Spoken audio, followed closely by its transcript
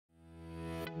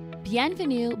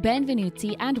Bienvenue,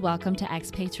 benvenuti, and welcome to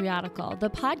Expatriotical, the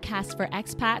podcast for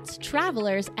expats,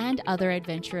 travelers, and other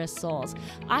adventurous souls.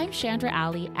 I'm Chandra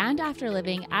Alley, and after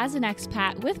living as an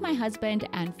expat with my husband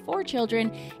and 4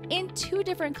 children in 2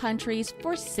 different countries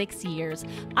for 6 years,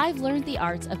 I've learned the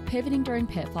arts of pivoting during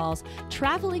pitfalls,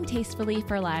 traveling tastefully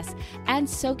for less, and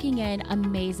soaking in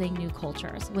amazing new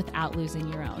cultures without losing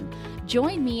your own.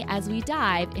 Join me as we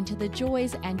dive into the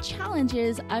joys and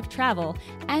challenges of travel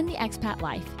and the expat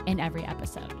life in every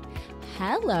episode.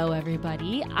 Hello,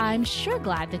 everybody. I'm sure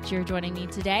glad that you're joining me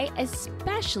today,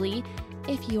 especially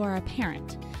if you are a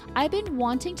parent. I've been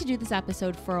wanting to do this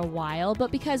episode for a while, but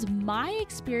because my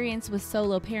experience with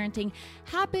solo parenting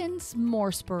happens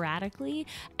more sporadically,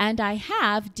 and I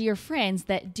have dear friends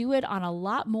that do it on a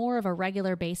lot more of a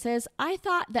regular basis, I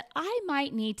thought that I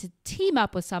might need to team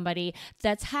up with somebody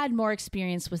that's had more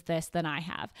experience with this than I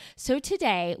have. So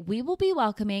today, we will be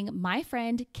welcoming my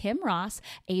friend Kim Ross,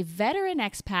 a veteran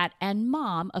expat and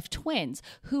mom of twins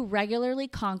who regularly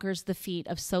conquers the feat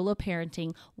of solo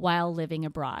parenting while living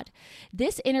abroad.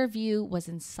 This interview was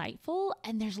insightful,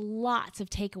 and there's lots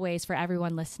of takeaways for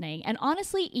everyone listening. And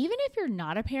honestly, even if you're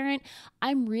not a parent,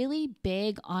 I'm really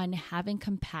big on having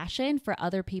compassion for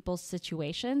other people's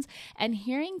situations, and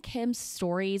hearing Kim's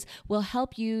stories will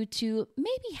help you to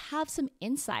maybe have some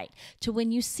insight to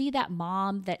when you see that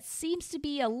mom that seems to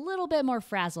be a little bit more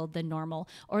frazzled than normal,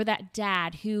 or that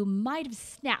dad who might have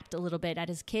snapped a little bit at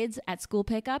his kids at school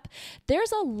pickup.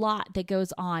 There's a lot that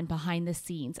goes on behind the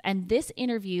scenes, and this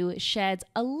interview sheds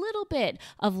a little bit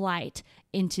of light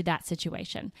into that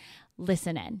situation.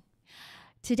 Listen in.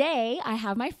 Today, I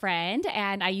have my friend,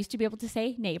 and I used to be able to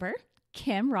say neighbor,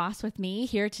 Kim Ross, with me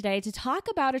here today to talk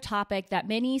about a topic that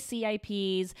many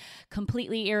CIPs,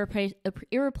 completely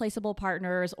irreplaceable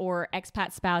partners, or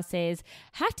expat spouses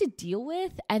have to deal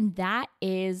with, and that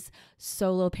is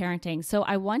solo parenting. So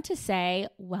I want to say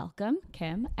welcome,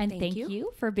 Kim, and thank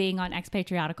you for being on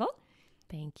Expatriotical.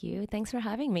 Thank you. Thanks for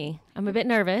having me. I'm a bit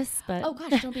nervous, but... Oh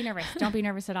gosh, don't be nervous. Don't be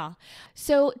nervous at all.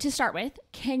 So to start with,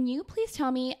 can you please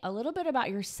tell me a little bit about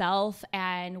yourself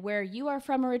and where you are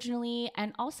from originally,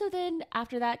 and also then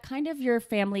after that, kind of your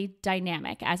family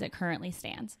dynamic as it currently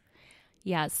stands?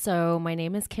 Yeah, so my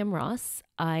name is Kim Ross.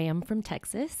 I am from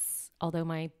Texas, although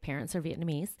my parents are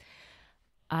Vietnamese.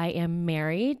 I am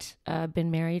married,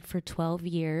 been married for 12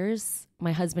 years.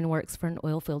 My husband works for an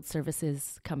oil field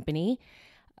services company.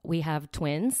 We have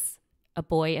twins, a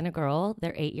boy and a girl.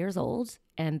 They're 8 years old,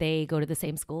 and they go to the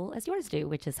same school as yours do,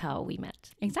 which is how we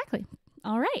met. Exactly.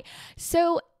 All right.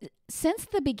 So since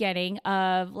the beginning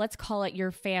of, let's call it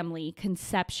your family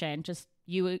conception, just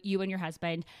you and your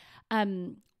husband,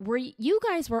 you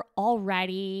guys were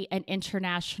already an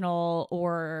international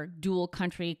or dual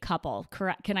country couple,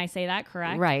 correct? Can I say that,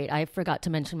 correct? Right. I forgot to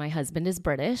mention my husband is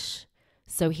British,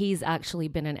 so he's actually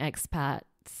been an expat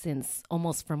since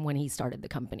almost from when he started the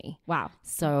company. Wow.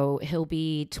 So he'll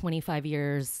be 25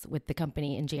 years with the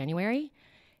company in January,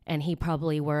 and he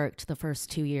probably worked the first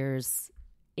 2 years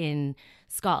in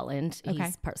Scotland. Okay.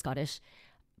 He's part Scottish.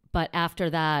 But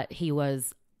after that, he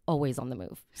was always on the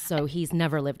move. So he's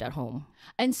never lived at home.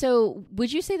 And so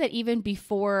would you say that even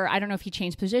before, I don't know if he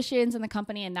changed positions in the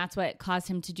company and that's what caused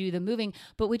him to do the moving,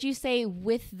 but would you say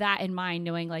with that in mind,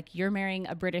 knowing like you're marrying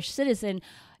a British citizen,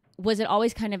 was it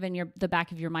always kind of in the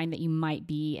back of your mind that you might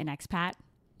be an expat?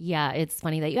 Yeah, it's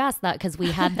funny that you asked that because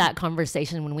we had that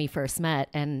conversation when we first met,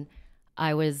 and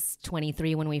I was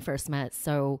 23 when we first met.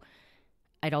 So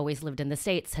I'd always lived in the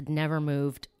States, had never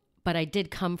moved, but I did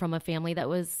come from a family that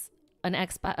was an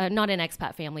expat, not an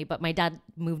expat family, but my dad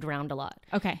moved around a lot.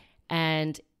 Okay.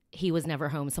 And he was never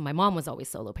home. So my mom was always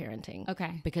solo parenting.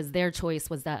 Okay. Because their choice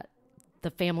was that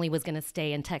the family was going to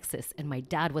stay in Texas, and my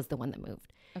dad was the one that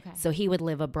moved. Okay. So he would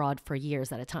live abroad for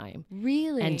years at a time.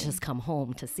 Really? And just come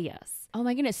home to see us. Oh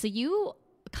my goodness. So you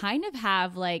kind of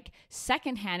have like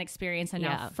secondhand experience and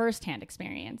now firsthand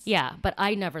experience. Yeah. But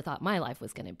I never thought my life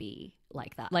was going to be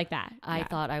like that. Like that. I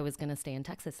thought I was going to stay in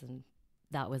Texas and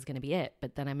that was going to be it.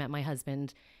 But then I met my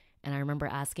husband, and I remember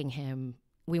asking him,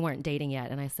 we weren't dating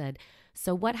yet. And I said,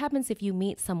 so what happens if you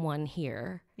meet someone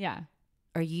here? Yeah.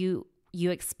 Are you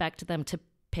expect them to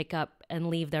pick up and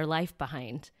leave their life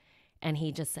behind? And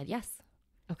he just said, yes.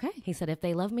 Okay. He said, if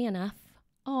they love me enough,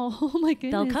 oh my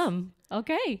goodness, they'll come.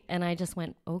 Okay. And I just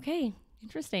went, okay.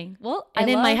 Interesting. Well, and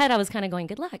in my head, I was kind of going,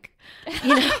 good luck. You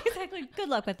know? Exactly. Good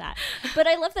luck with that. But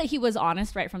I love that he was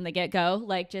honest right from the get-go,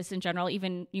 like just in general,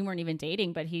 even you weren't even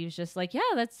dating, but he was just like, yeah,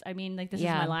 this is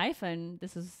my life and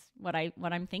this is what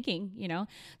I'm thinking, you know?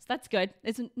 So that's good.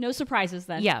 It's no surprises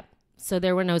then. Yeah. So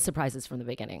there were no surprises from the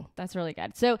beginning. That's really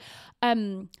good. So,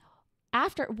 when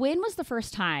was the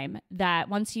first time that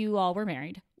once you all were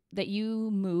married, you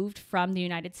moved from the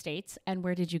United States, and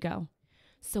where did you go?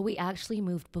 So we actually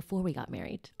moved before we got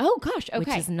married. Oh gosh, okay.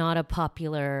 Which is not a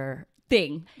popular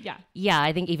thing. Yeah. Yeah,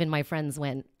 I think even my friends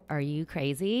went, "Are you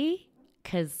crazy?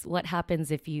 Because what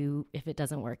happens if it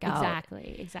doesn't work out?"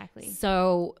 Exactly.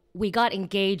 So we got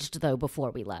engaged though before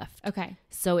we left. Okay.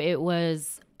 So it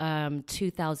was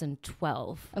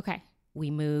 2012. Okay.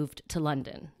 We moved to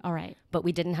London. All right. But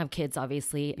we didn't have kids,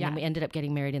 obviously. And Yeah. then we ended up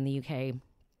getting married in the UK.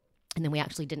 And then we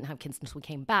actually didn't have kids until we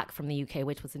came back from the UK,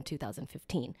 which was in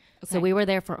 2015. Okay. So we were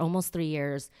there for almost 3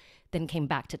 years, then came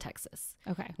back to Texas.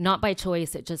 Okay. Not by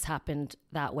choice. It just happened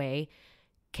that way.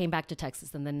 Came back to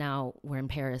Texas. And then now we're in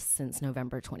Paris since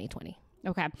November 2020.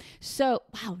 Okay. So,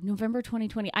 wow, November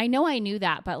 2020. I know I knew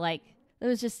that, but like, it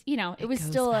was just, it was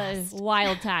still fast. A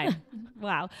wild time.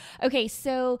 Wow. Okay.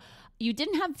 So you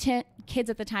didn't have kids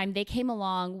at the time. They came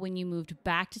along when you moved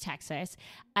back to Texas.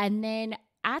 And then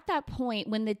at that point,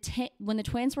 when the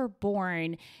twins were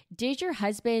born, did your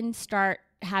husband start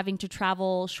having to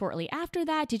travel shortly after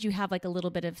that? Did you have like a little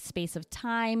bit of space of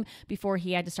time before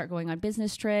he had to start going on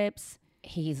business trips?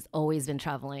 He's always been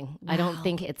traveling. Wow. I don't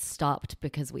think it stopped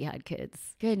because we had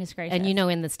kids. Goodness gracious. And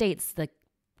in the States,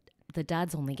 the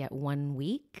dads only get 1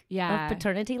 week of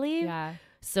paternity leave. Yeah.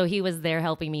 So he was there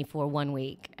helping me for 1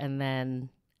 week, and then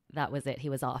that was it. He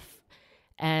was off.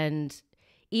 And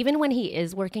even when he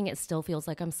is working, it still feels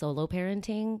like I'm solo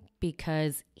parenting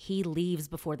because he leaves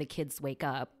before the kids wake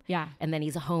up. Yeah. And then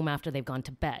he's home after they've gone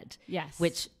to bed. Yes.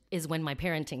 Which is when my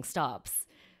parenting stops,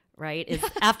 right? Is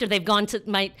after they've gone to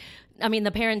the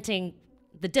parenting,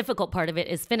 the difficult part of it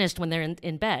is finished when they're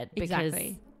in bed because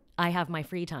exactly. I have my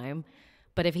free time.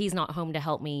 But if he's not home to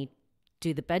help me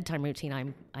do the bedtime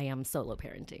routine, I am solo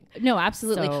parenting. No,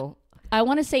 absolutely. So, I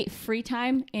want to say free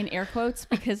time in air quotes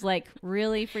because like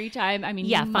really free time. I mean,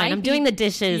 yeah, fine. I'm doing the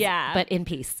dishes, but in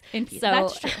peace. In peace. So,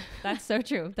 that's true. That's so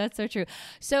true. That's so true.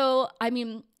 So, I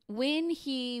mean, when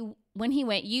he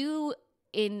went, you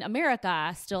in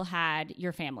America still had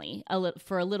your family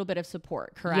for a little bit of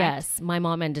support, correct? Yes. My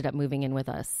mom ended up moving in with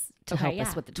us to help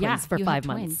us with the twins for 5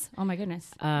 months. Oh my goodness.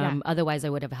 Otherwise I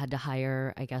would have had to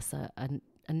hire, I guess,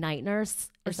 a night nurse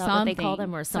or something what they call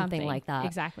them or something like that.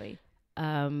 Exactly.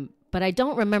 But I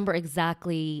don't remember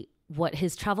exactly what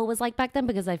his travel was like back then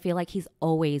because I feel like he's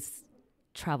always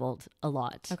traveled a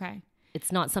lot. Okay.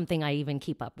 It's not something I even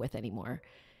keep up with anymore.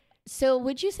 So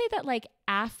would you say that like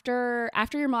after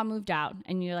your mom moved out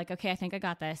and you're like, okay, I think I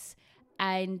got this,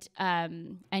 and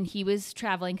he was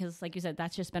traveling because like you said,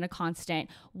 that's just been a constant.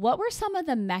 What were some of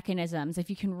the mechanisms, if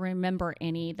you can remember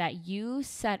any, that you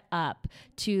set up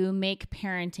to make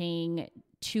parenting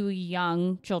to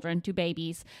young children, to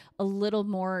babies, a little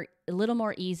more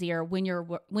easier when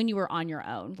you were on your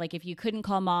own? Like if you couldn't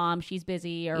call mom, she's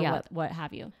busy, or what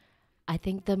have you. I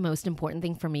think the most important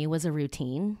thing for me was a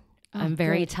routine. I'm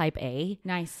very type A.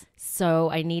 Nice.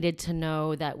 So I needed to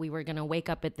know that we were going to wake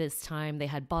up at this time. They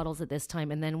had bottles at this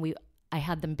time. And then I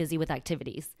had them busy with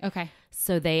activities. Okay.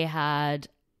 So they had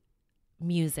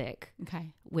music.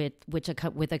 Okay. With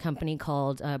a company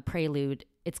called Prelude.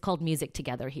 It's called Music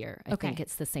Together here. I think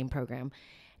it's the same program.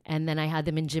 And then I had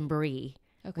them in Gymboree,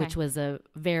 which was a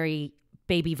very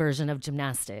baby version of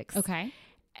gymnastics. Okay.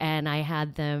 And I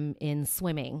had them in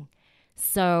swimming.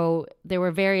 So there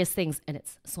were various things, and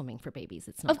it's swimming for babies.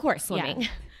 It's not, of course, swimming.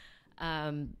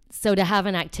 Yeah. So to have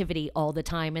an activity all the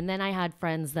time, and then I had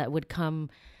friends that would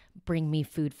come bring me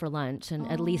food for lunch and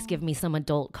at least give me some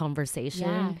adult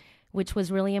conversation, which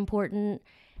was really important.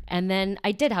 And then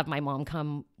I did have my mom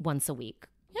come once a week,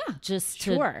 just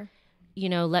to,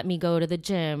 let me go to the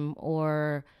gym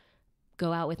or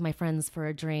go out with my friends for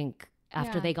a drink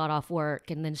after they got off work,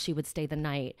 and then she would stay the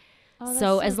night.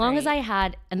 So as long as I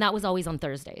had, and that was always on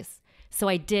Thursdays. So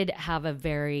I did have a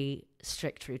very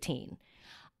strict routine.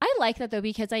 I like that though,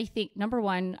 because I think number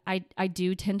one, I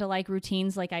do tend to like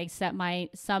routines. Like I set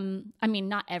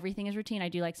not everything is routine. I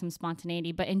do like some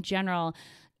spontaneity, but in general,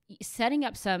 setting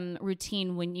up some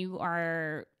routine when you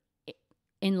are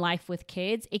in life with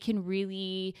kids, it can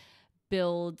really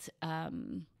build, I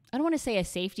don't want to say a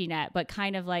safety net, but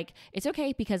kind of like, it's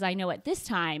okay because I know at this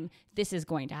time, this is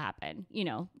going to happen,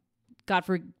 God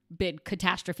forbid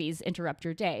catastrophes interrupt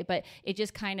your day, but it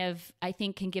just kind of, I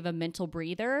think, can give a mental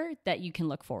breather that you can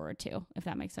look forward to, if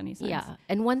that makes any sense. Yeah.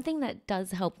 And one thing that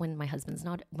does help when my husband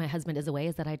is away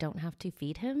is that I don't have to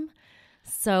feed him.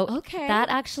 So that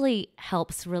actually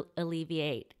helps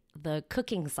alleviate the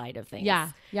cooking side of things.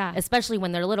 Yeah. Yeah. Especially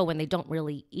when they're little, when they don't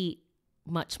really eat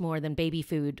much more than baby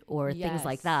food or things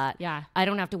like that. Yeah. I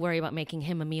don't have to worry about making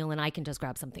him a meal, and I can just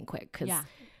grab something quick because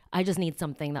I just need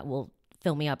something that will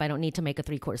fill me up. I don't need to make a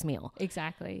 3-course meal.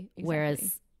 Exactly.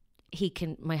 Whereas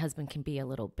my husband can be a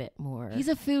little bit more. He's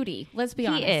a foodie. Let's be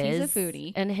honest. He's a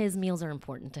foodie. And his meals are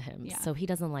important to him. Yeah. So he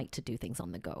doesn't like to do things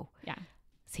on the go. Yeah.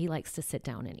 So he likes to sit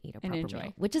down and eat a proper enjoy.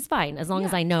 meal, which is fine as long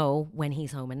as I know when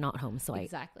he's home and not home. So I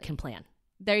can plan.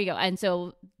 There you go. And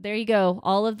so there you go.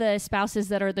 All of the spouses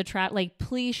that are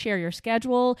please share your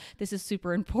schedule. This is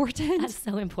super important. That's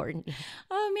so important.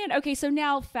 Oh man. Okay. So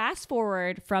now fast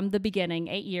forward from the beginning,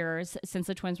 8 years since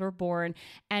the twins were born.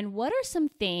 And what are some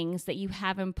things that you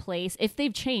have in place, if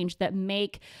they've changed, that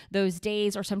make those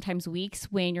days or sometimes weeks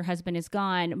when your husband is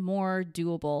gone more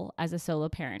doable as a solo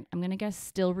parent? I'm going to guess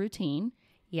still routine.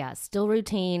 Yeah. Still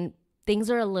routine.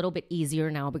 Things are a little bit easier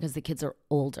now because the kids are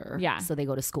older. Yeah. So they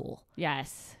go to school.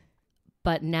 Yes.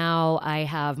 But now I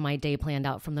have my day planned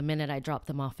out from the minute I drop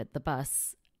them off at the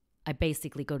bus. I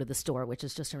basically go to the store, which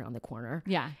is just around the corner.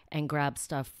 Yeah. And grab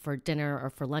stuff for dinner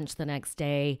or for lunch the next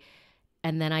day.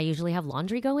 And then I usually have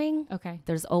laundry going. Okay.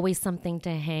 There's always something to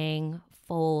hang,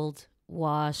 fold,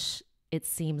 wash. It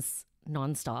seems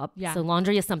nonstop. Yeah. So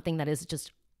laundry is something that is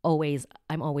just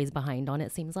I'm always behind on,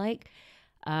 it seems like.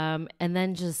 And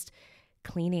then just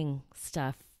cleaning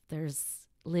stuff.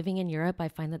 Living in Europe, I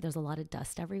find that there's a lot of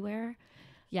dust everywhere.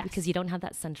 Yes. Because you don't have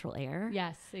that central air.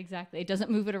 Yes, exactly. It doesn't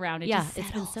move it around. Just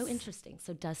it's been so interesting.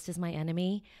 So dust is my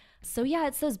enemy. So yeah,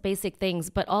 it's those basic things.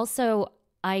 But also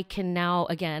I can now,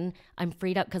 again, I'm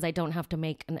freed up because I don't have to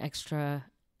make an extra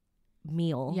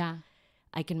meal. Yeah.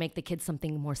 I can make the kids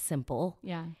something more simple.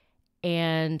 Yeah.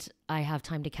 And I have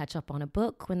time to catch up on a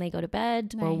book when they go to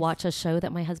bed or watch a show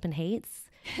that my husband hates.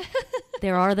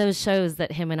 There are those shows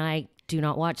that him and I do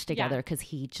not watch together because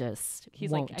he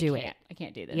won't do it. I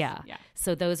can't do this. Yeah.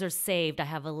 So those are saved. I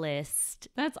have a list.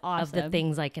 That's awesome. Of the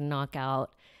things I can knock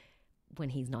out when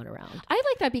he's not around. I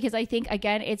like that because I think,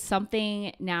 again, it's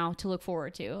something now to look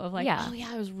forward to of like,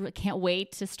 can't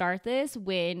wait to start this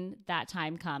when that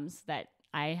time comes that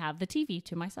I have the TV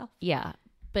to myself. Yeah.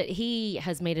 But he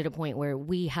has made it a point where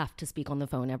we have to speak on the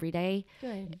phone every day.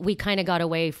 Good. We kind of got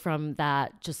away from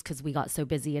that just because we got so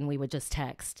busy and we would just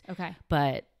text. Okay.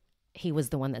 But he was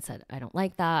the one that said, I don't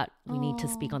like that. We need to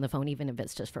speak on the phone, even if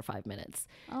it's just for 5 minutes.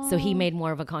 So he made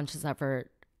more of a conscious effort.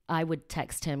 I would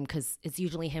text him because it's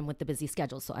usually him with the busy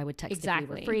schedule. So I would text if we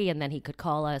were free and then he could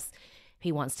call us.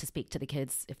 He wants to speak to the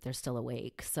kids if they're still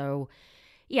awake. So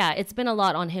yeah, it's been a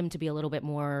lot on him to be a little bit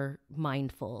more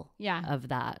mindful of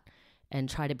that. And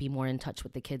try to be more in touch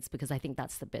with the kids because I think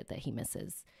that's the bit that he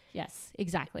misses. Yes,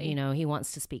 exactly. You know, he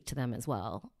wants to speak to them as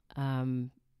well.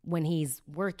 When he's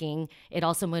working, it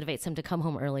also motivates him to come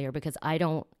home earlier because I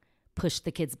don't push the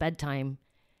kids' bedtime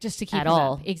just to keep at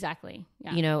all. Up. Exactly.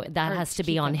 Yeah. You know, that has to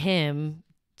be on him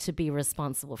to be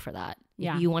responsible for that.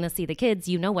 Yeah. If you want to see the kids,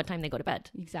 you know what time they go to bed.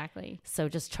 Exactly. So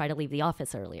just try to leave the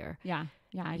office earlier. Yeah.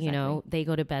 Yeah. Exactly. You know, they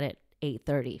go to bed at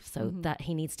 8:30, so that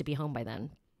he needs to be home by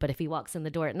then. But if he walks in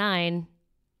the door at 9,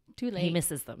 too late, he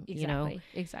misses them, exactly, you know,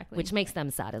 exactly, which makes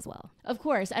them sad as well. Of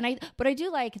course. And I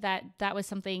do like that was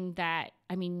something that,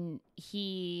 I mean,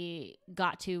 he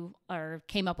got to or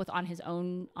came up with on his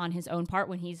own part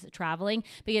when he's traveling,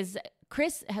 because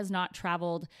Chris has not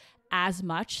traveled as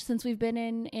much since we've been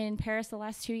in Paris the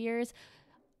last 2 years.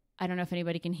 I don't know if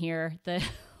anybody can hear the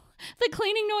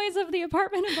cleaning noise of the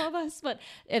apartment above us, but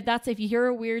if you hear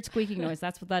a weird squeaking noise,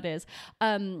 that's what that is.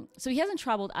 So he hasn't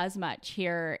traveled as much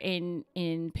here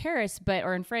in Paris,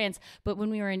 or in France, but when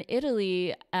we were in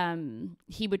Italy,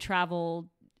 he would travel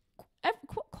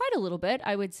quite a little bit,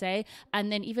 I would say.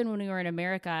 And then even when we were in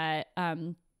America,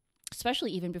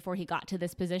 especially even before he got to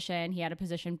this position, he had a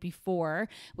position before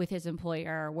with his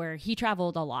employer where he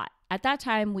traveled a lot. At that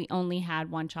time, we only had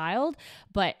one child,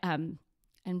 but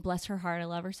and bless her heart, I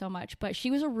love her so much, but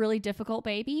she was a really difficult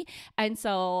baby. And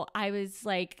so I was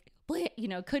like, you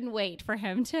know, couldn't wait for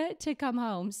him to come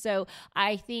home. So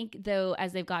I think, though,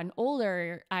 as they've gotten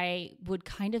older, I would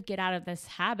kind of get out of this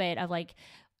habit of like,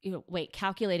 you know,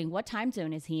 calculating what time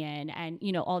zone is he in, and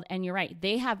you know, and you're right,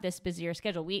 they have this busier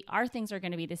schedule. Our things are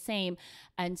going to be the same,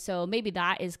 and so maybe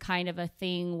that is kind of a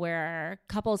thing where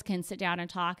couples can sit down and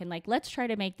talk and like, let's try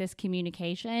to make this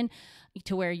communication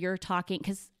to where you're talking,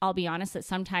 because I'll be honest that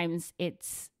sometimes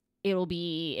it'll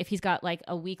be, if he's got like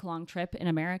a week-long trip in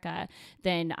America,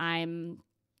 then I'm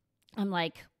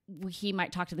like, he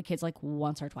might talk to the kids like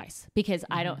once or twice because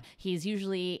he's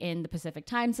usually in the Pacific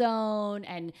time zone,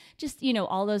 and just, you know,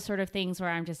 all those sort of things where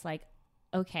I'm just like,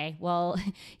 okay, well,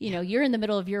 you know, you're in the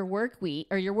middle of your work week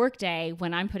or your work day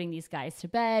when I'm putting these guys to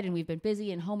bed and we've been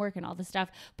busy and homework and all this stuff.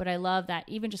 But I love that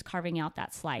even just carving out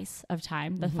that slice of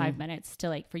time, the 5 minutes to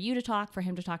like, for you to talk, for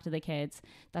him to talk to the kids.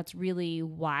 That's really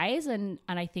wise. And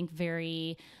I think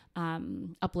very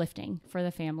uplifting for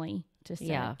the family just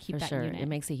Yeah, keep for that sure. unit. It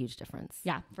makes a huge difference.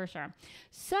 Yeah, for sure.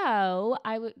 So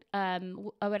I would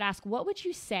ask, what would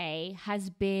you say has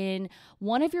been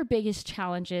one of your biggest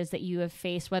challenges that you have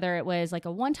faced, whether it was like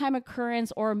a one-time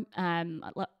occurrence or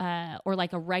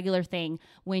like a regular thing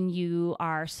when you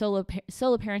are solo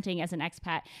parenting as an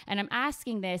expat? And I'm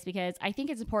asking this because I think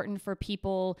it's important for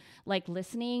people like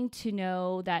listening to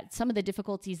know that some of the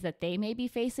difficulties that they may be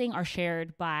facing are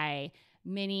shared by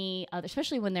many other,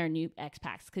 especially when they're new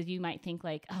expats, because you might think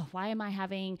like, oh, why am I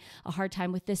having a hard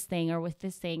time with this thing or with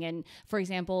this thing? And for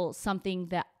example, something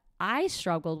that I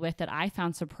struggled with that I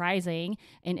found surprising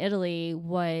in Italy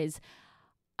was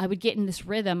I would get in this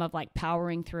rhythm of like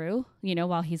powering through,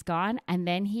 while he's gone. And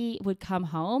then he would come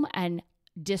home and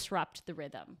disrupt the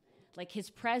rhythm. Like his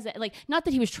present, like not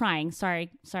that he was trying,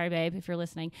 sorry, babe, if you're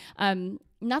listening.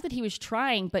 Not that he was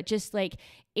trying, but just like,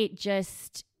 it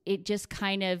just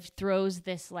kind of throws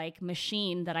this like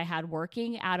machine that I had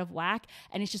working out of whack.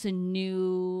 And it's just a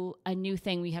new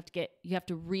thing you have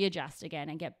to readjust again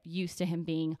and get used to him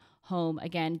being home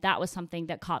again. That was something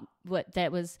that caught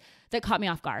me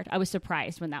off guard. I was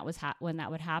surprised when that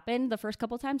would happen the first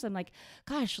couple of times. I'm like,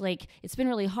 gosh, like it's been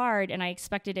really hard. And I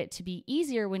expected it to be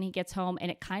easier when he gets home, and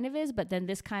it kind of is, but then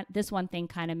this one thing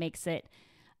kind of makes it,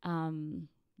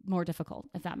 more difficult,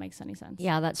 if that makes any sense.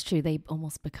 Yeah, that's true. They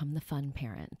almost become the fun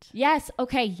parent. Yes.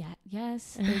 Okay. Yeah.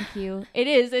 Yes. Thank you. It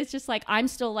is. It's just like, I'm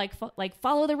still like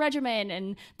follow the regimen,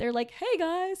 and they're like, hey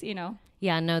guys,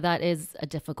 Yeah, no, that is a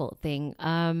difficult thing.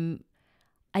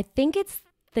 I think it's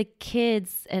the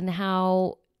kids and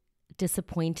how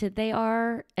disappointed they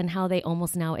are and how they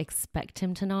almost now expect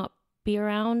him to not be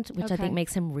around, which I think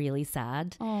makes him really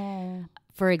sad. Oh.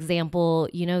 For example,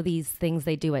 these things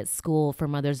they do at school for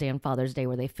Mother's Day and Father's Day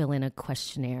where they fill in a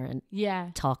questionnaire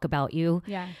and talk about you.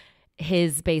 Yeah.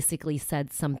 His basically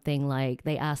said something like,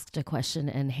 they asked a question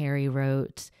and Harry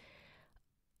wrote,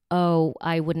 oh,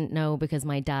 I wouldn't know because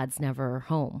my dad's never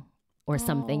home or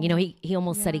something. He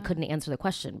almost said he couldn't answer the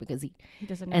question because he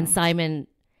doesn't know. And Simon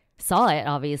saw it,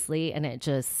 obviously, and it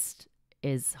just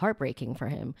is heartbreaking for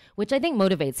him, which I think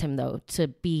motivates him, though, to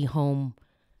be home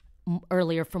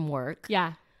earlier from work.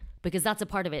 Yeah. Because that's a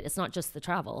part of it. It's not just the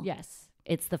travel. Yes.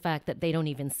 It's the fact that they don't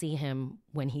even see him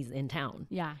when he's in town.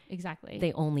 Yeah, exactly.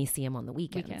 They only see him on the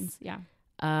weekends. Yeah.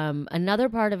 Another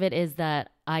part of it is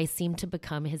that I seem to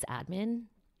become his admin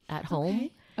at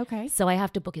home. Okay. So I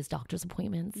have to book his doctor's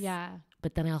appointments. Yeah.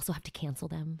 But then I also have to cancel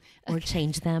them or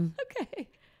change them. Okay.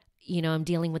 I'm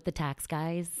dealing with the tax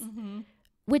guys,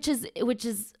 which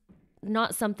is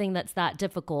not something that's that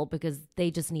difficult because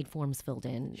they just need forms filled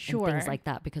in and things like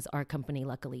that, because our company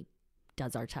luckily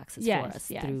does our taxes for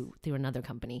us through another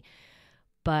company.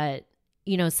 But,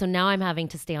 so now I'm having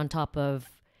to stay on top of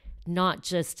not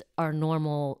just our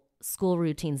normal school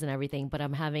routines and everything, but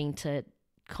I'm having to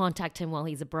contact him while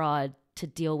he's abroad to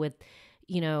deal with,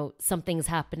 something's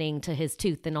happening to his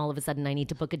tooth, and all of a sudden I need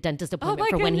to book a dentist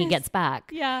appointment for when he gets back.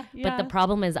 Yeah. But the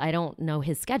problem is I don't know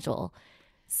his schedule.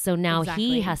 So now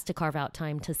he has to carve out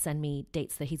time to send me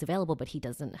dates that he's available, but he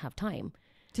doesn't have time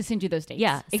to send you those dates.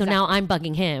 Yeah. Exactly. So now I'm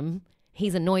bugging him.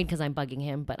 He's annoyed because I'm bugging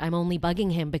him, but I'm only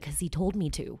bugging him because he told me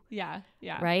to. Yeah.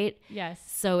 Yeah. Right? Yes.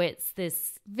 So it's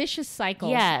this vicious cycle,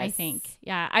 yes. I think.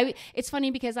 Yeah. It's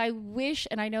funny because I wish,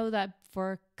 and I know that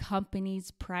for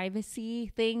companies'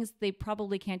 privacy things, they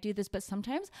probably can't do this, but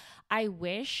sometimes I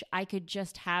wish I could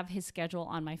just have his schedule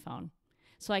on my phone.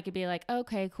 So I could be like,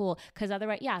 okay, cool. Because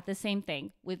otherwise, the same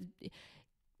thing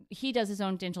he does his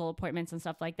own dental appointments and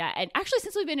stuff like that. And actually,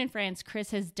 since we've been in France,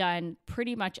 Chris has done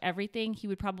pretty much everything. He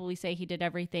would probably say he did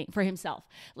everything for himself.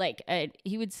 Like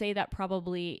he would say that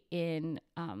probably in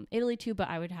Italy too, but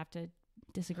I would have to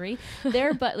disagree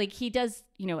there. But like he does,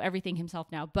 everything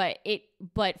himself now. But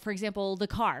for example, the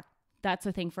car. That's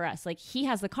the thing for us. Like he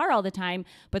has the car all the time,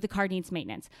 but the car needs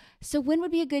maintenance. So when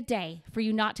would be a good day for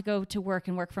you not to go to work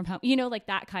and work from home? Like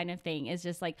that kind of thing is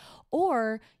just like,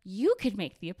 or you could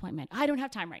make the appointment. I don't have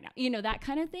time right now. That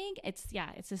kind of thing. It's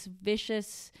this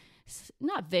vicious,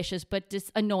 not vicious, but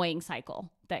just annoying cycle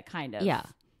that kind of,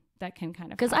 that can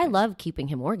kind of, because I love keeping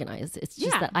him organized. It's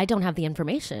just that I don't have the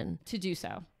information to do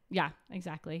so. Yeah,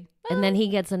 exactly. And then he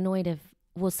gets annoyed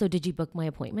so did you book my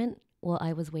appointment? Well,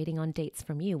 I was waiting on dates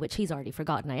from you, which he's already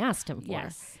forgotten I asked him for.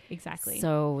 Yes, exactly.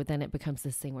 So then it becomes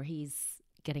this thing where he's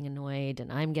getting annoyed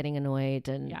and I'm getting annoyed.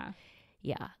 And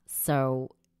yeah.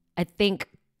 So I think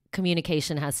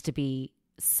communication has to be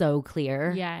so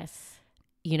clear. Yes.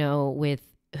 With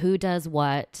who does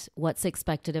what's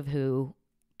expected of who,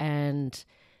 and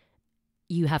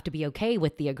you have to be okay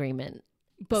with the agreement.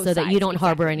 Both so sides, that you don't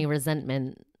harbor any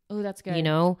resentment. Oh, that's good.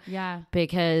 Yeah.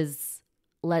 Because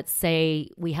let's say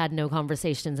we had no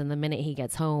conversations and the minute he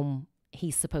gets home,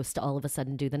 he's supposed to all of a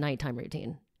sudden do the nighttime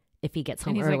routine if he gets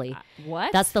home he's early. Like,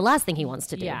 what? That's the last thing he wants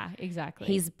to do. Yeah, exactly.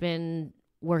 He's been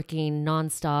working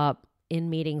nonstop, in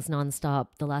meetings nonstop.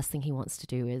 The last thing he wants to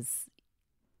do is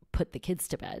put the kids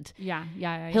to bed. Yeah.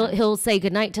 He'll say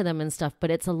goodnight to them and stuff,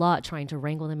 but it's a lot trying to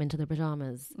wrangle them into their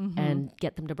pajamas and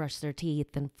get them to brush their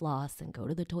teeth and floss and go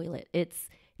to the toilet. It's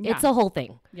a whole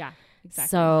thing. Yeah, exactly.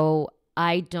 So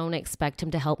I don't expect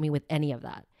him to help me with any of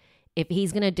that. If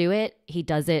he's going to do it, he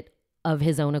does it of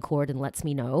his own accord and lets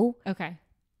me know. Okay.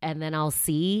 And then I'll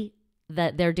see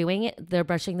that they're doing it. They're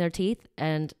brushing their teeth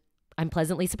and I'm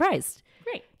pleasantly surprised.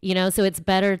 Great. You know, so it's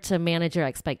better to manage your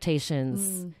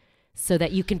expectations so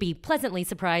that you can be pleasantly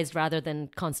surprised rather than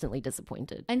constantly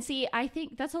disappointed. And see, I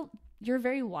think you're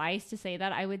very wise to say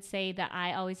that. I would say that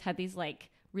I always had these like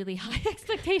really high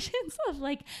expectations of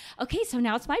like, okay, so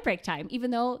now it's my break time,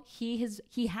 even though he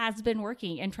has been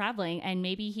working and traveling, and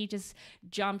maybe he just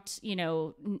jumped,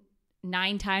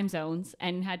 9 time zones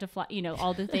and had to fly,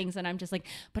 all the things. And I'm just like,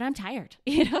 but I'm tired,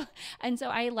 And so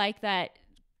I like that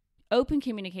open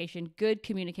communication, good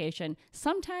communication.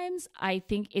 Sometimes I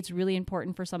think it's really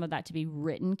important for some of that to be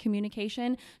written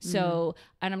communication. So,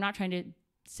 and I'm not trying to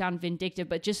sound vindictive,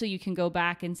 but just so you can go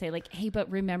back and say like, hey, but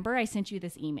remember I sent you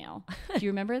this email. Do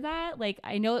you remember that? Like,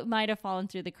 I know it might've fallen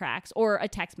through the cracks, or a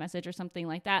text message or something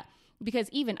like that. Because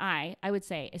even I would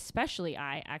say, especially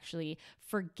I actually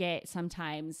forget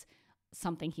sometimes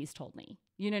something he's told me.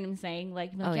 You know what I'm saying?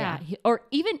 Like, or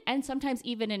even, and sometimes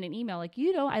even in an email, like,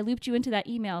 I looped you into that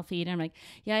email feed. And I'm like,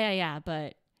 yeah.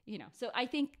 But, so I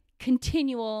think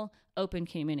continual open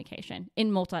communication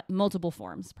in multiple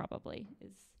forms probably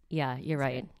is. Yeah, you're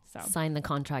right. So. Sign the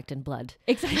contract in blood.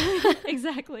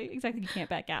 Exactly. You can't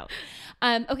back out.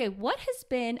 Okay. What has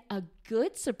been a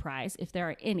good surprise, if there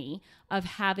are any, of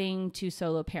having to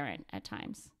solo parent at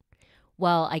times?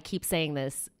 Well, I keep saying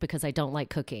this because I don't like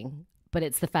cooking, but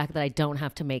it's the fact that I don't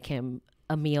have to make him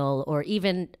a meal, or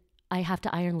even I have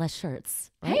to iron less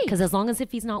shirts, right? Because as long as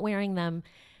if he's not wearing them,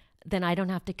 then I don't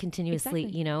have to continuously,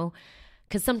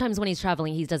 because sometimes when he's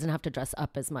traveling, he doesn't have to dress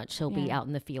up as much. He'll be out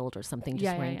in the field or something,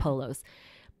 just wearing polos.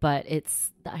 But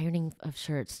it's the ironing of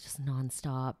shirts just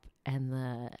nonstop, and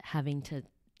the having to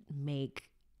make,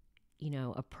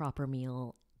 a proper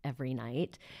meal every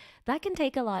night. That can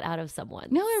take a lot out of someone.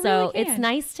 No, it really can. It's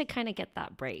nice to kind of get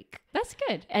that break. That's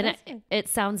good. And it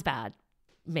sounds bad,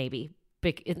 maybe.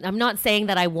 I'm not saying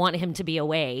that I want him to be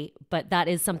away, but that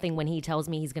is something when he tells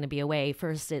me he's going to be away.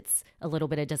 First, it's a little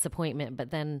bit of disappointment, but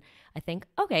then I think,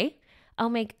 okay, I'll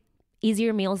make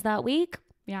easier meals that week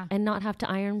and not have to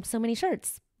iron so many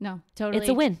shirts. No, totally. It's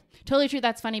a win. Totally true.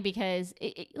 That's funny because,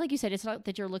 like you said, it's not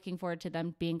that you're looking forward to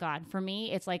them being gone. For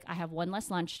me, it's like I have one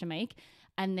less lunch to make,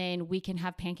 and then we can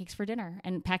have pancakes for dinner,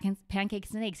 and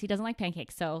pancakes and eggs. He doesn't like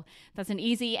pancakes, so that's an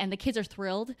easy, and the kids are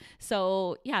thrilled.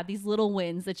 So yeah, these little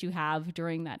wins that you have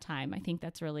during that time, I think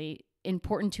that's really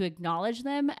important to acknowledge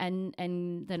them, and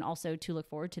then also to look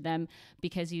forward to them,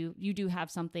 because you do have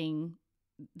something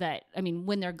that, I mean,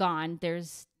 when they're gone,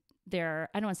 I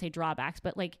don't want to say drawbacks,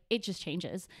 but like it just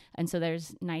changes. And so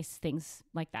there's nice things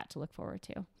like that to look forward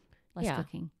to. Less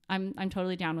cooking. I'm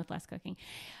totally down with less cooking.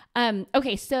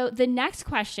 Okay. So the next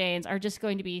questions are just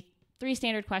going to be 3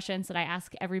 standard questions that I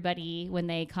ask everybody when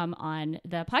they come on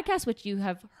the podcast, which you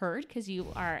have heard because you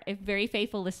are a very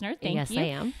faithful listener. Thank you. Yes, I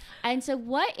am. And so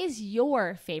what is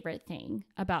your favorite thing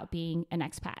about being an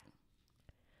expat?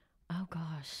 Oh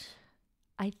gosh.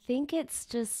 I think it's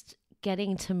just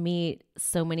getting to meet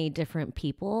so many different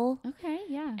people. Okay,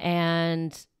 yeah.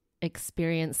 And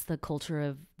experience the culture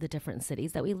of the different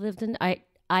cities that we lived in. I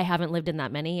haven't lived in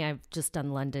that many. I've just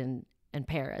done London and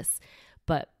Paris,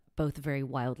 but both very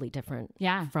wildly different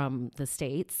from the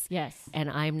States. Yes.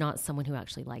 And I'm not someone who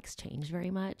actually likes change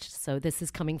very much. So this is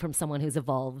coming from someone who's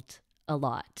evolved a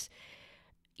lot.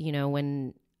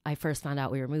 When I first found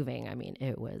out we were moving, I mean,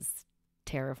 it was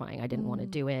terrifying. I didn't want to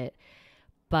do it,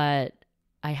 but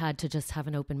I had to just have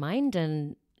an open mind,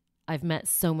 and I've met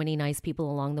so many nice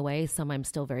people along the way. Some I'm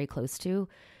still very close to.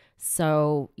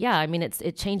 So yeah, I mean,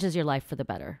 it changes your life for the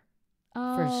better,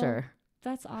 for sure.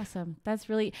 That's awesome. That's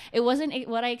really, it wasn't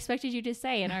what I expected you to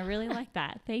say, and I really like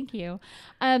that. Thank you.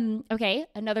 Okay.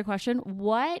 Another question.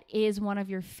 What is one of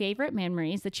your favorite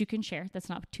memories that you can share, that's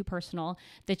not too personal,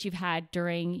 that you've had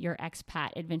during your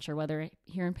expat adventure, whether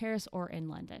here in Paris or in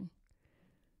London?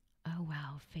 Oh,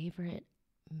 wow. Favorite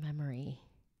memory.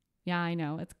 Yeah, I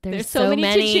know. There's so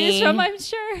many to choose from, I'm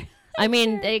sure. I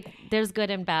mean, there's good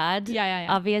and bad,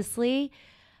 obviously.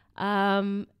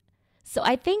 So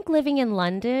I think living in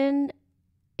London,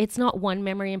 it's not one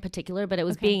memory in particular, but it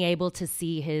was being able to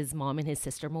see his mom and his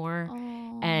sister more.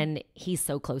 Aww. And he's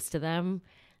so close to them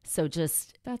So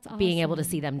just That's awesome. being able to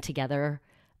see them together,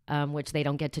 which they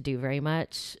don't get to do very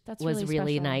much, was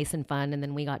really nice and fun. And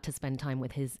then we got to spend time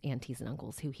with his aunties and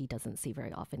uncles, who he doesn't see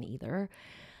very often either.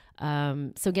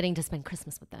 So getting to spend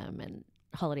Christmas with them and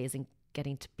holidays and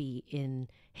getting to be in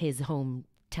his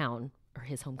hometown or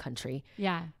his home country.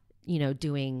 Yeah. You know,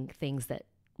 doing things that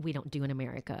we don't do in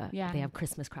America. Yeah. They have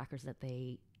Christmas crackers that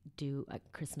they do at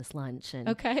Christmas lunch.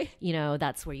 And, you know,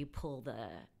 that's where you pull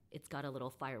it's got a little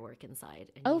firework inside.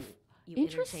 And you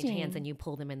interesting. interchange hands and you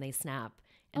pull them and they snap.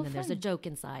 And then fun. there's a joke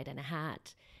inside and a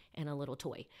hat and a little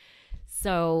toy.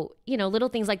 So, you know, little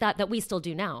things like that we still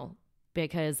do now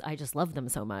because I just love them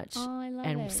so much. Oh, I love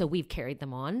and it. so we've carried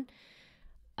them on.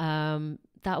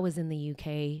 That was in the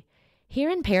UK. Here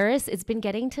in Paris, it's been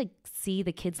getting to see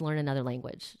the kids learn another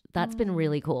language. That's been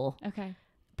really cool. Okay.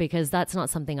 Because that's not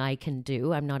something I can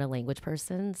do. I'm not a language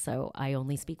person, so I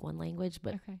only speak one language.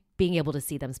 But being able to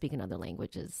see them speak another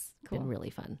language has been really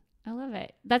fun. I love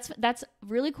it. That's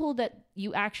really cool that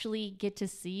you actually get to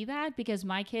see that, because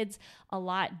my kids a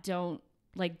lot don't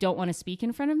want to speak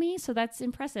in front of me. So that's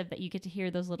impressive that you get to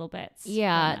hear those little bits.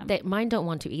 Yeah, mine don't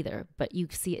want to either, but you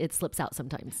see it slips out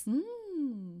sometimes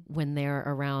when they're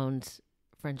around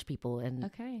French people and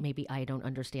maybe I don't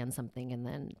understand something and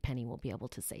then Penny will be able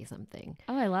to say something.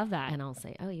 Oh, I love that. And I'll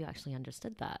say, oh, you actually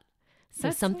understood that.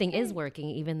 So something is working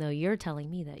even though you're telling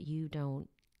me that you don't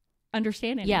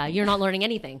understand anything. Yeah, you're not learning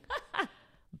anything.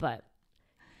 But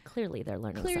clearly they're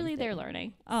learning something. They're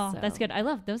learning. Oh, that's good. I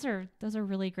love those are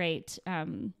really great.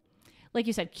 Like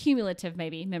you said, cumulative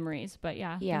maybe memories, but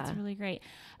yeah, that's really great.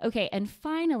 Okay. And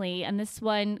finally, and this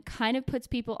one kind of puts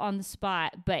people on the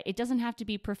spot, but it doesn't have to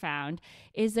be profound.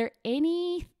 Is there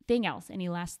anything else, any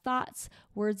last thoughts,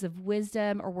 words of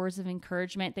wisdom or words of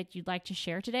encouragement that you'd like to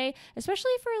share today,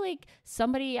 especially for like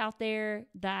somebody out there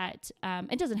that,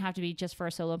 it doesn't have to be just for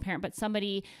a solo parent, but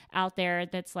somebody out there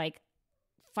that's like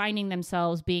finding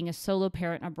themselves being a solo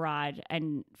parent abroad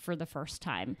and for the first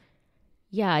time?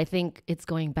 Yeah, I think it's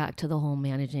going back to the whole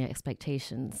managing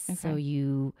expectations. Okay. So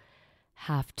you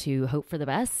have to hope for the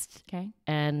best okay,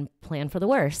 and plan for the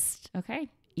worst. Okay.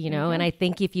 You know, and I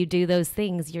think if you do those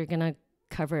things, you're going to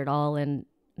cover it all and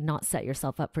not set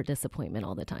yourself up for disappointment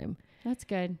all the time. That's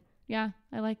good. Yeah,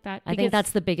 I like that. I think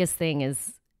that's the biggest thing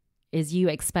is you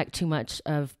expect too much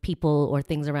of people or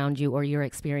things around you or your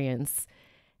experience.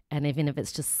 And even if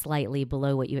it's just slightly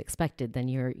below what you expected, then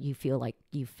you feel like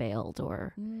you failed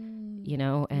or, you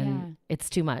know, and it's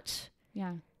too much.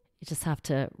 Yeah. You just have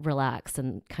to relax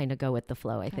and kind of go with the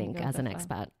flow, I think, as an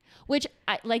expat. Which,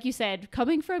 like you said,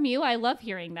 coming from you, I love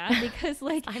hearing that because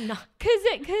like, I'm not.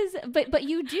 But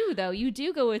you do though. You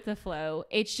do go with the flow.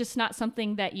 It's just not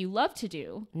something that you love to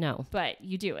do. No. But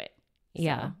you do it.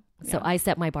 Yeah. So I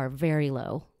set my bar very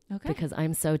low. Okay. Because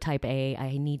I'm so type A,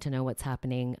 I need to know what's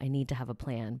happening. I need to have a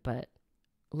plan. But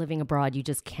living abroad, you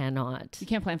just cannot. You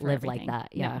can't plan for live everything. like that.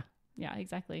 Yeah. Yeah,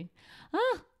 exactly.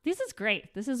 Oh, this is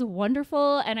great. This is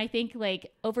wonderful. And I think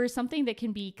like over something that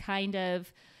can be kind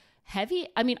of heavy.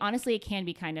 I mean, honestly, it can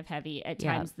be kind of heavy at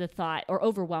times, the thought, or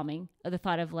overwhelming, the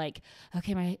thought of like,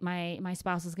 okay, my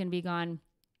spouse is going to be gone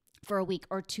for a week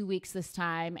or 2 weeks this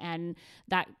time. And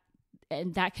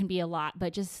that can be a lot.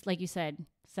 But just like you said,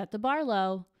 set the bar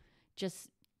low. Just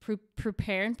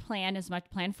prepare and plan as much.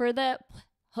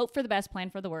 Hope for the best,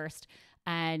 plan for the worst,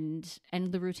 and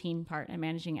the routine part and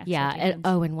managing expectations.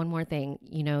 Yeah. And one more thing,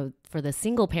 you know, for the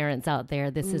single parents out there,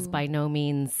 this is by no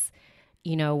means,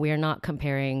 you know, we're not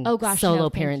comparing solo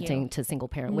parenting to single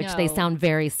parent, which they sound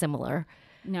very similar.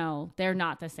 No, they're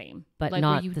not the same. But like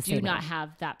not you the same. do not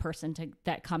have that person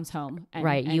that comes home.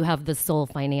 And you have the sole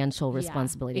financial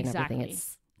responsibility and everything.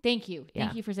 Thank you.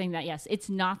 Thank you for saying that. Yes, it's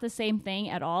not the same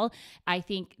thing at all. I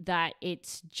think that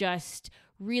it's just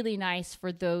really nice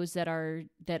for those that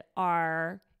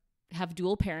have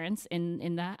dual parents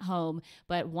in that home,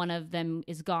 but one of them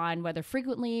is gone, whether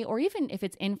frequently or even if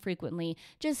it's infrequently,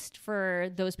 just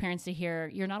for those parents to hear,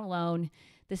 you're not alone.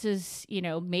 This is, you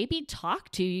know, maybe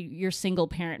talk to your single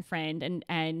parent friend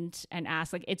and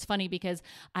ask. Like, it's funny because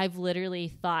I've literally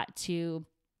thought to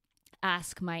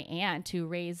ask my aunt who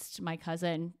raised my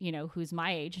cousin, you know, who's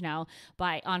my age now,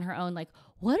 on her own, like,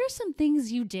 what are some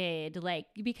things you did? Like,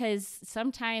 because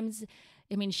sometimes,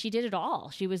 I mean, she did it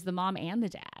all. She was the mom and the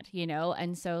dad, you know?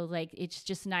 And so like, it's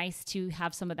just nice to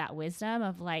have some of that wisdom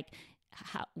of like,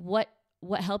 what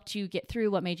helped you get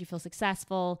through, what made you feel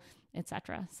successful,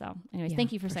 etc. So anyways,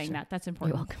 thank you for saying that. That's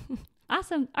important. You're welcome.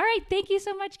 Awesome. All right. Thank you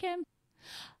so much, Kim.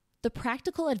 The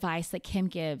practical advice that Kim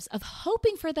gives of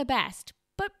hoping for the best,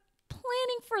 but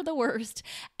planning for the worst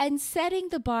and setting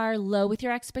the bar low with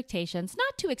your expectations,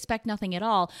 not to expect nothing at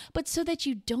all, but so that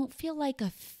you don't feel like a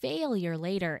failure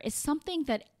later, is something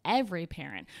that every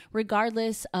parent,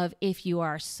 regardless of if you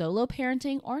are solo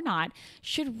parenting or not,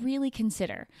 should really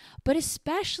consider. But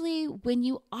especially when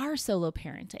you are solo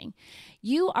parenting,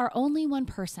 you are only one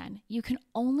person. You can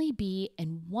only be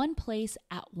in one place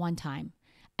at one time.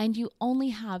 And you only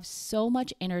have so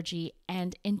much energy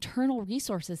and internal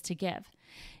resources to give.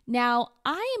 Now,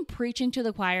 I am preaching to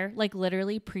the choir, like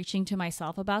literally preaching to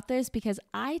myself about this, because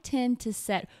I tend to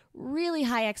set really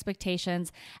high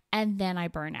expectations and then I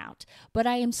burn out. But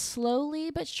I am slowly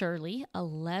but surely,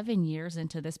 11 years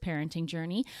into this parenting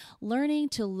journey, learning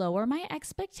to lower my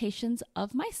expectations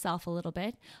of myself a little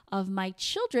bit, of my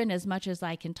children as much as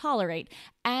I can tolerate,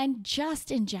 and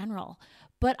just in general.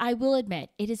 But I will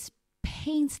admit, it is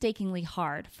painstakingly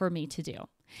hard for me to do.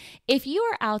 If you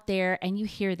are out there and you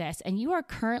hear this and you are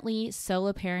currently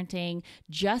solo parenting,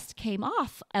 just came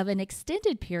off of an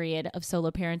extended period of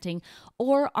solo parenting,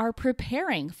 or are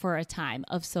preparing for a time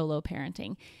of solo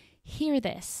parenting, hear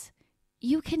this.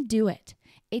 You can do it.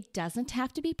 It doesn't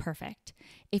have to be perfect.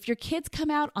 If your kids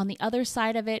come out on the other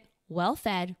side of it,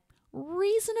 well-fed,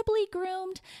 reasonably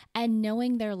groomed, and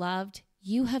knowing they're loved,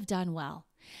 you have done well.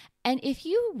 And if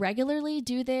you regularly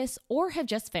do this or have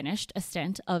just finished a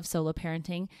stint of solo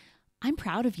parenting, I'm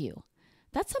proud of you.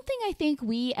 That's something I think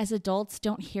we as adults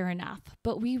don't hear enough,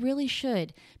 but we really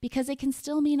should, because it can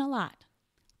still mean a lot.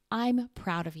 I'm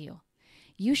proud of you.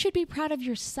 You should be proud of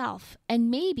yourself and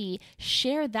maybe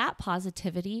share that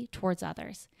positivity towards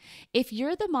others. If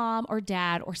you're the mom or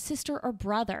dad or sister or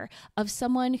brother of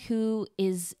someone who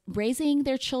is raising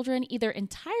their children either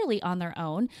entirely on their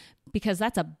own, because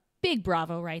that's a big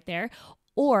bravo right there,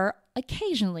 or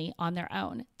occasionally on their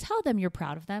own, tell them you're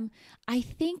proud of them. I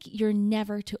think you're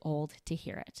never too old to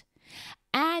hear it.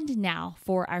 And now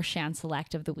for our Shan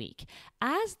Select of the week.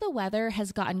 As the weather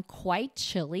has gotten quite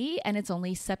chilly and it's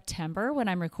only September when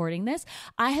I'm recording this,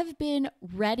 I have been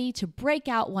ready to break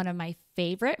out one of my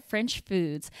favorite French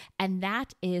foods, and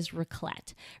that is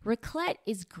raclette. Raclette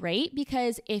is great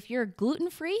because if you're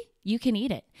gluten-free, you can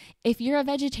eat it. If you're a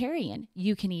vegetarian,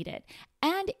 you can eat it.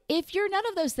 And if you're none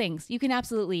of those things, you can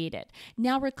absolutely eat it.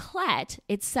 Now, raclette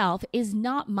itself is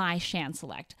not my Shan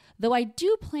Select, though I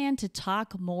do plan to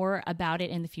talk more about it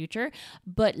in the future.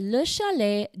 But Le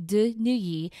Chalet de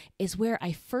Neuilly is where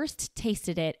I first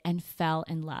tasted it and fell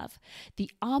in love. The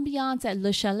ambiance at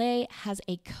Le Chalet has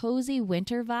a cozy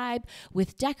winter vibe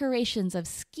with decorations of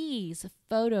skis,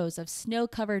 photos of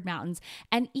snow-covered mountains,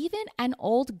 and even an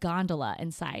old gondola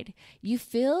inside. You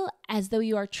feel as though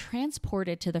you are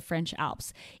transported to the French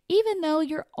Alps, even though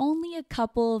you're only a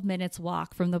couple of minutes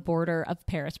walk from the border of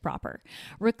Paris proper.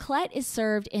 Raclette is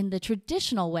served in the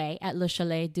traditional way at Le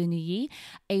Chalet de Neuilly.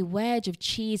 A wedge of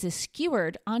cheese is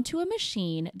skewered onto a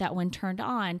machine that, when turned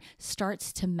on,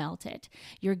 starts to melt it.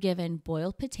 You're given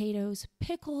boiled potatoes,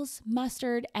 pickles,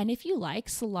 mustard, and if you like,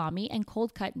 salami and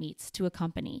cold-cut meats to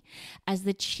accompany. As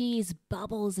the cheese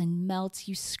bubbles and melts,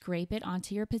 you scrape it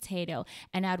onto your potato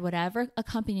and add whatever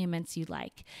accompaniments you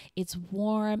like. It's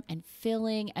warm and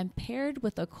filling, and paired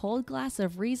with a cold glass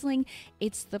of Riesling,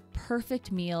 it's the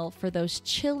perfect meal for those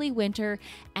chilly winter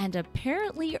and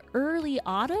apparently early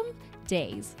autumn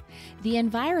days. The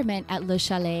environment at Le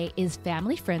Chalet is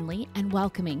family-friendly and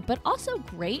welcoming, but also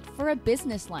great for a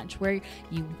business lunch where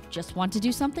you just want to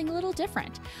do something a little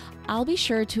different. I'll be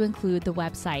sure to include the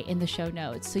website in the show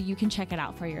notes so you can check it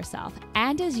out for yourself.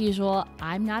 And as usual,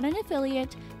 I'm not an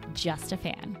affiliate, just a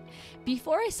fan.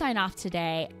 Before I sign off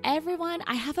today, everyone,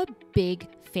 I have a big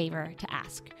favor to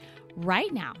ask.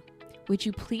 Right now, would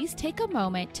you please take a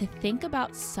moment to think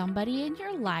about somebody in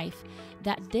your life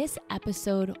that this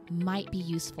episode might be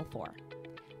useful for?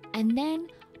 And then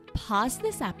pause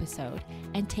this episode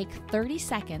and take 30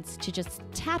 seconds to just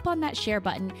tap on that share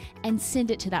button and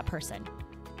send it to that person.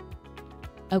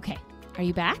 Okay, are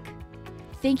you back?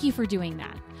 Thank you for doing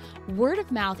that. Word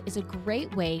of mouth is a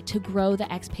great way to grow the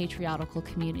Expatriotical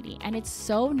community, and it's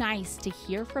so nice to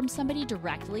hear from somebody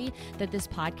directly that this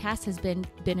podcast has been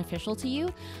beneficial to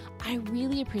you. I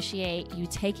really appreciate you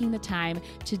taking the time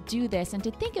to do this and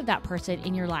to think of that person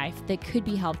in your life that could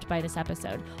be helped by this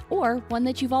episode, or one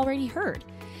that you've already heard.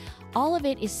 All of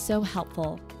it is so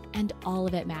helpful, and all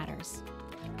of it matters.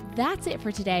 That's it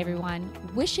for today, everyone.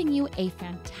 Wishing you a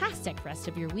fantastic rest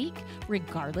of your week,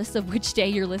 regardless of which day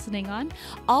you're listening on.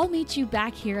 I'll meet you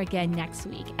back here again next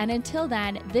week. And until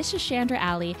then, this is Chandra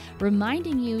Alley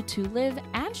reminding you to live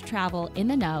and travel in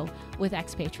the know with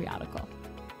Expatriotical.